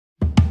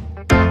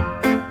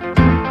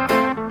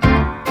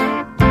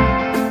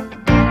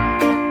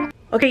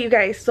Okay, you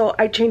guys, so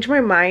I changed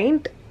my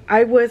mind.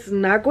 I was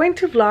not going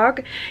to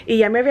vlog y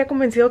ya me había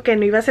convencido que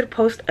no iba a hacer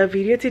post a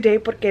video today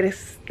porque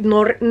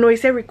no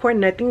hice record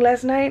nothing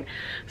last night,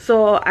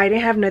 so I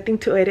didn't have nothing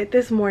to edit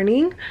this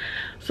morning.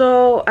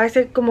 So I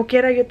said, como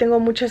quiera, yo tengo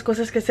muchas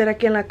cosas que hacer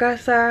aquí en la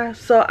casa,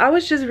 so I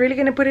was just really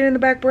gonna put it in the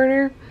back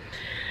burner.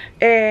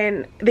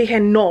 And dije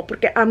no,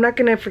 porque I'm not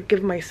gonna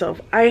forgive myself.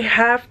 I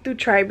have to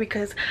try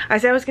because I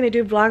said I was gonna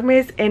do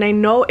Vlogmas and I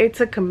know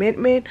it's a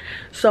commitment,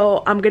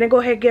 so I'm gonna go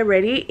ahead and get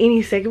ready. Y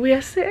ni sé qué voy a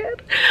hacer,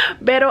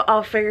 pero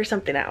I'll figure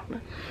something out.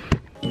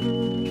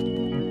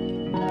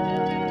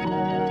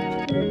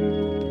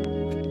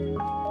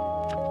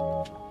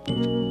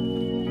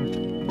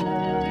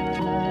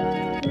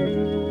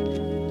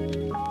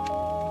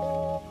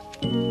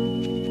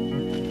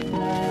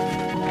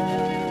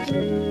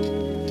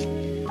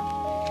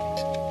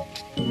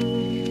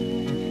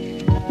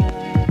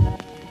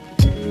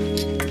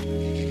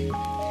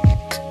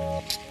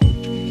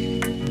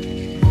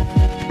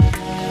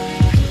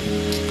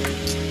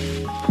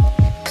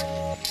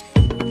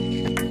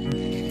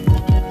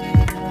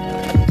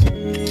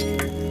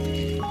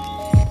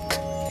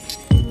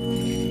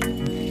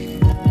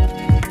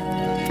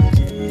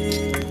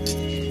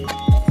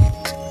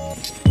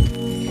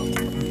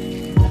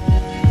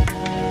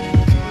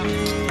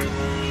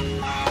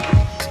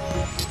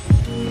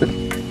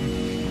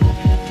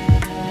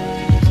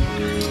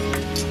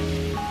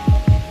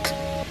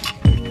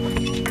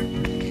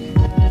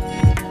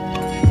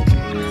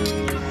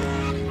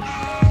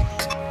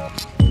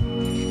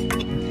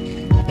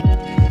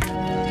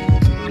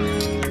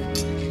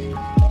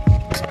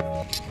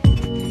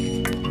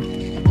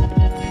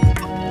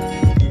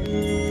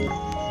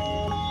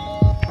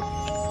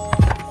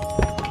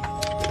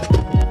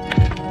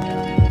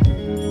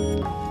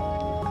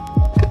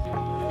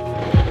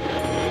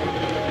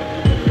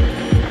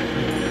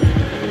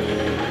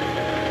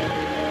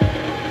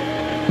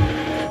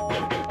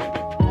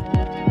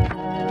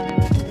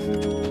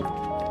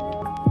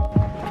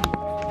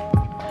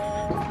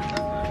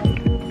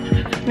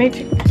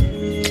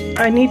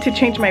 I need to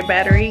change my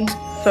battery,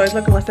 so es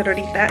lo que voy a hacer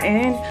ahorita,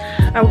 and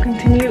I will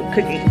continue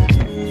cooking.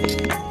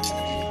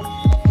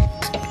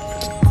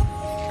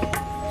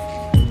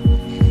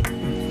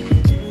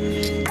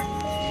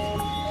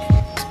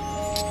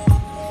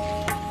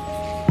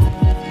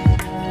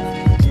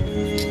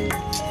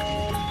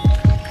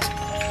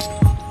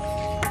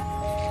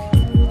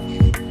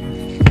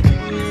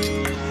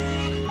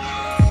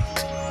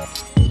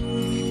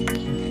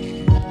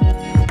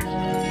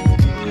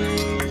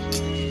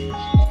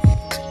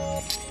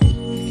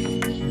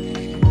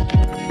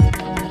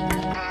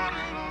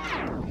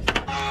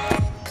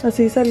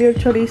 Así salió el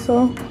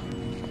chorizo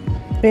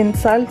en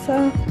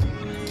salsa.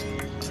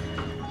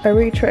 I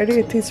already tried it,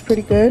 it tastes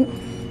pretty good.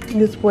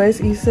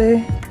 Después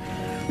hice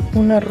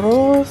un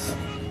arroz.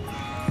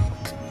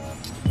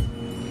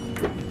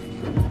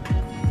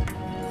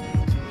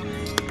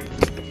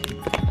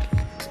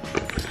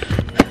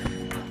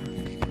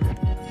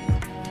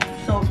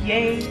 So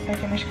yay, I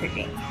finished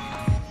cooking.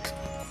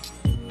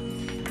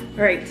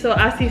 Alright, so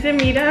así se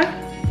mira.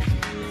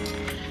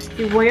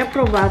 Y voy a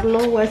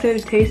probarlo, voy a hacer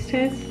el taste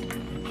test.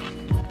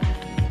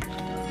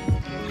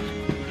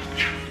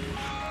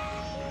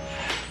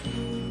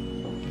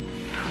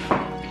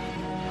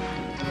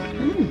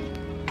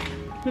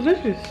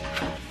 Delicious.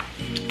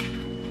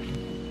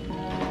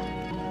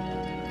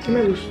 Sí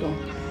me gustó.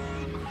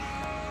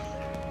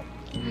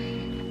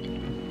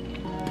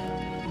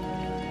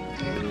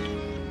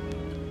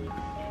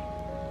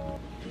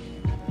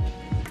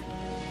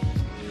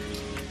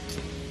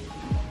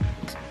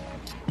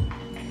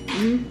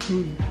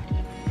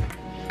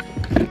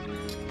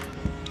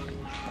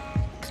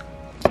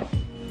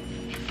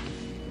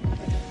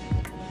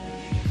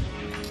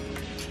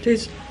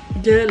 Tastes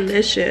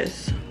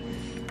delicious.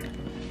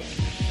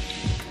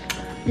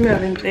 Me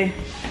aventé.